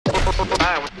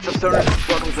Hi, what's up, stoners?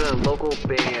 Welcome to the local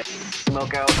band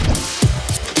Smokeout.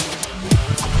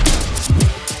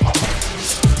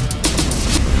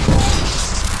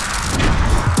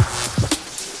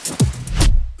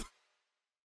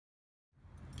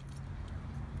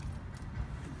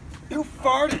 You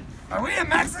farted! Are we in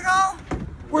Mexico?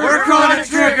 We're Chronic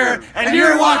Trigger, and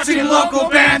you're watching local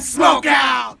band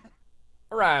Smokeout!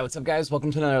 Alright, what's up guys?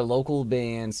 Welcome to another local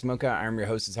band Smokeout. I'm your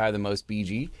host, is Higher Than Most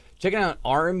BG. Checking out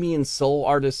R&B and soul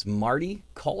artist Marty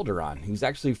Calderon, who's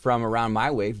actually from around my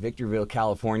way, Victorville,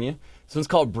 California. This one's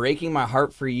called Breaking My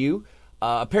Heart for You.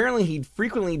 Apparently he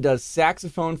frequently does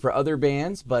saxophone for other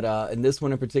bands, but in this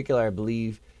one in particular, I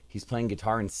believe he's playing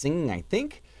guitar and singing, I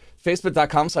think.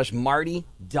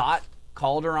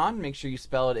 Facebook.com/marty.calderon. Make sure you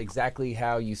spell it exactly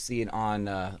how you see it on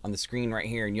the screen right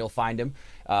here, and you'll find him.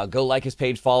 Go like his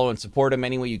page, follow, and support him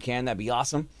any way you can. That'd be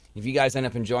awesome. If you guys end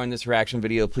up enjoying this reaction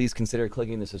video, please consider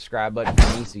clicking the subscribe button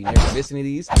for me so you never miss any of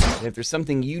these. And if there's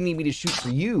something you need me to shoot for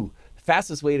you, the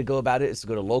fastest way to go about it is to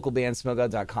go to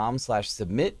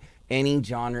localbandsmokeout.com/submit. Any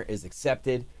genre is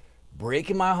accepted.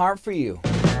 Breaking my heart for you.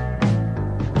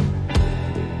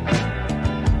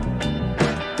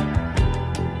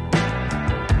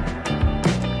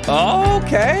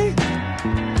 Okay.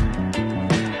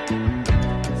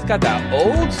 It's got that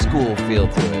old school feel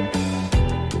to it.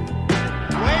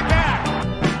 Way back!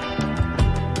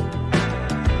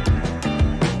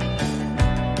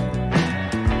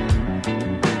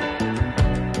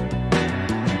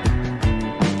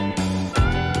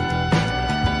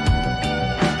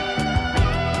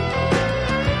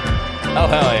 Oh,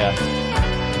 hell yeah.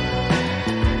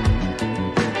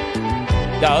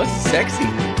 Oh, this is sexy.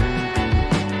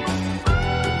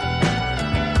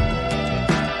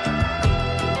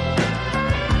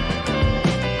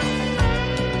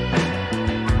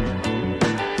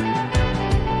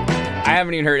 I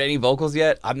haven't even heard any vocals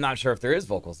yet. I'm not sure if there is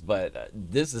vocals, but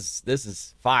this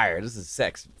is fire. This is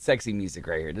sexy music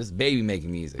right here. This is baby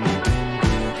making music.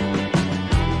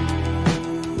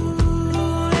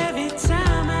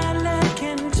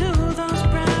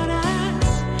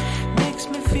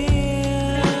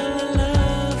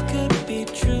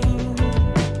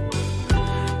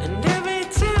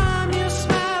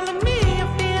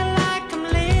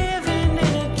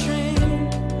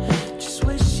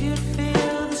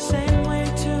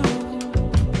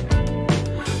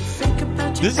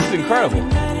 This is incredible.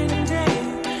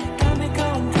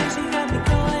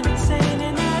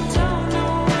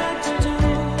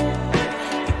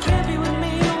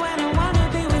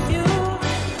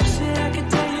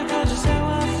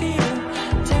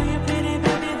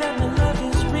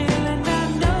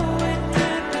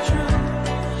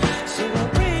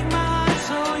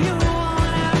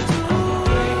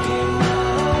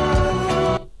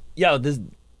 Yo,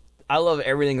 I love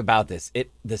everything about this.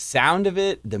 The sound of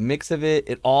it, the mix of it,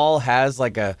 it all has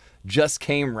like a just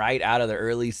came right out of the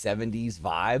early 70s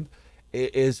vibe.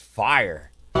 It is fire.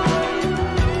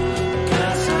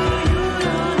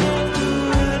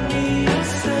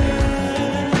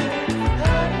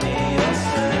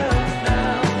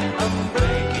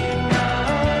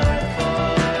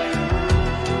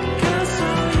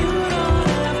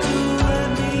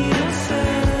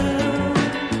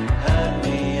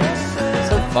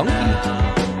 Funky.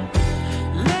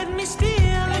 Let me steal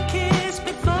a kiss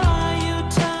before you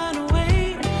turn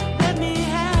away. Let me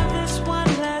have this one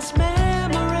last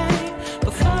memory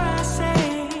before I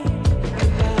say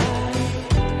goodbye.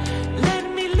 Let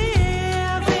me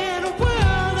live in a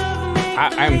world of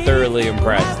make-believe. I'm thoroughly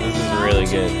impressed. This is really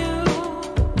good.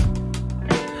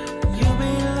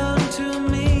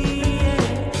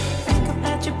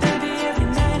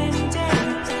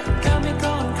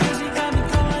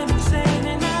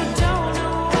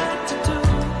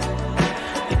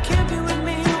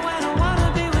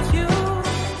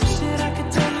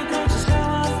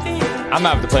 I'm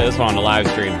gonna have to play this one on the live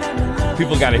stream.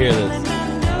 People gotta hear this.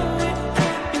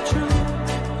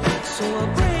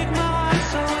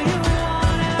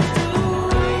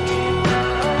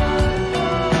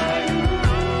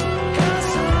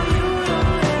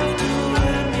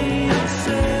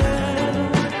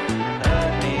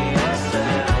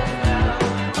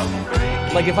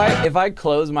 Like if I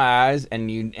close my eyes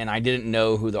and I didn't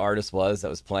know who the artist was that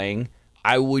was playing,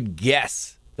 I would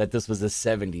guess that this was a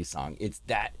 70s song. It's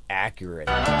that accurate.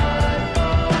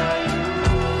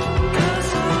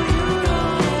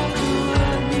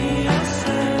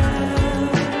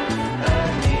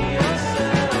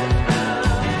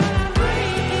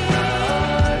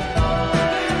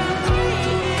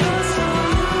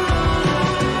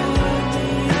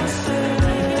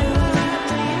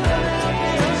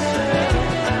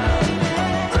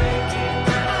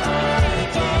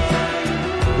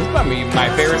 I mean, my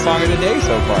favorite song of the day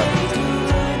so far.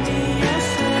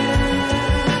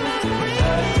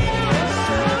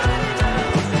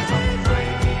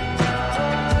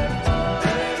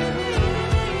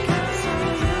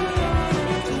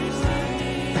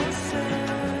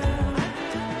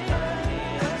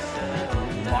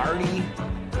 Marty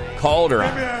Calderon.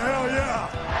 Give me a hell yeah.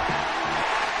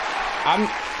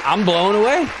 I'm blown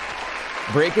away.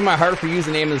 Breaking my heart for you is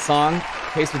the name of the song.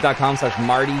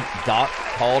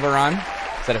 Facebook.com/Marty.Calderon.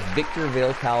 It's out of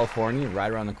Victorville, California, right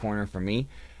around the corner from me.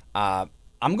 I'm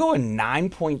going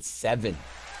 9.7.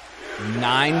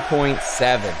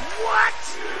 9.7. What?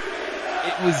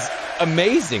 It was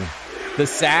amazing. The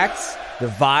sax, the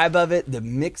vibe of it, the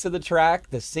mix of the track,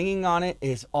 the singing on it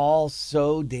is all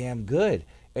so damn good.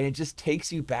 And it just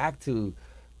takes you back to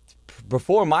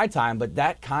before my time, but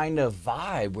that kind of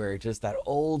vibe where just that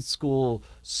old school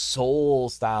soul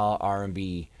style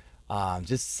R&B,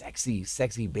 just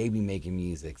sexy baby making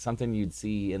music, something you'd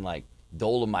see in like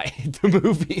Dolomite, the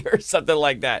movie, or something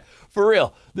like that. For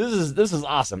real, this is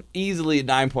awesome. Easily a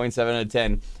 9.7 out of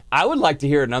 10. I would like to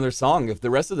hear another song. If the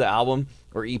rest of the album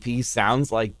or EP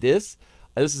sounds like this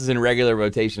is in regular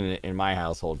rotation in my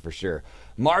household for sure.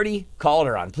 Marty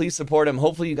Calderon, please support him.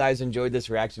 Hopefully you guys enjoyed this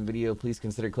reaction video. Please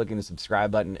consider clicking the subscribe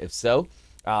button if so.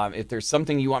 If there's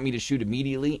something you want me to shoot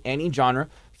immediately, any genre,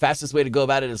 fastest way to go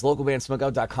about it is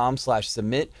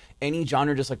localbandsmokeout.com/submit. Any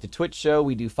genre, just like the Twitch show,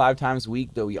 we do 5 times a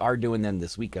week, though we are doing them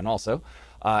this weekend also,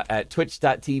 at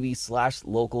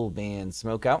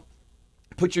twitch.tv/localbandsmokeout.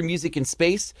 Put your music in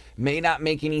space. May not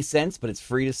make any sense, but it's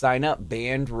free to sign up.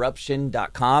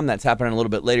 Bandruption.com. That's happening a little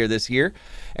bit later this year.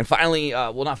 And finally,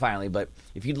 well, not finally, but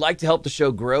if you'd like to help the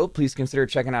show grow, please consider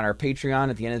checking out our Patreon.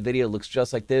 At the end of the video, it looks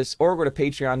just like this. Or go to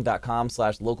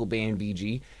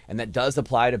patreon.com/localbandbg. And that does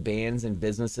apply to bands and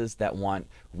businesses that want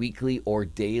weekly or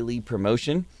daily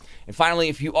promotion. And finally,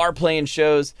 if you are playing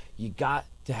shows, you got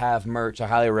to have merch. I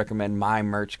highly recommend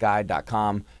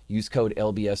mymerchguide.com. Use code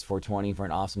LBS420 for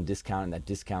an awesome discount, and that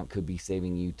discount could be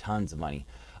saving you tons of money.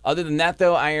 Other than that,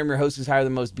 though, I am your host who's higher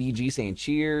than most, BG, saying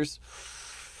cheers,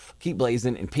 keep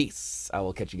blazing, and peace. I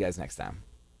will catch you guys next time.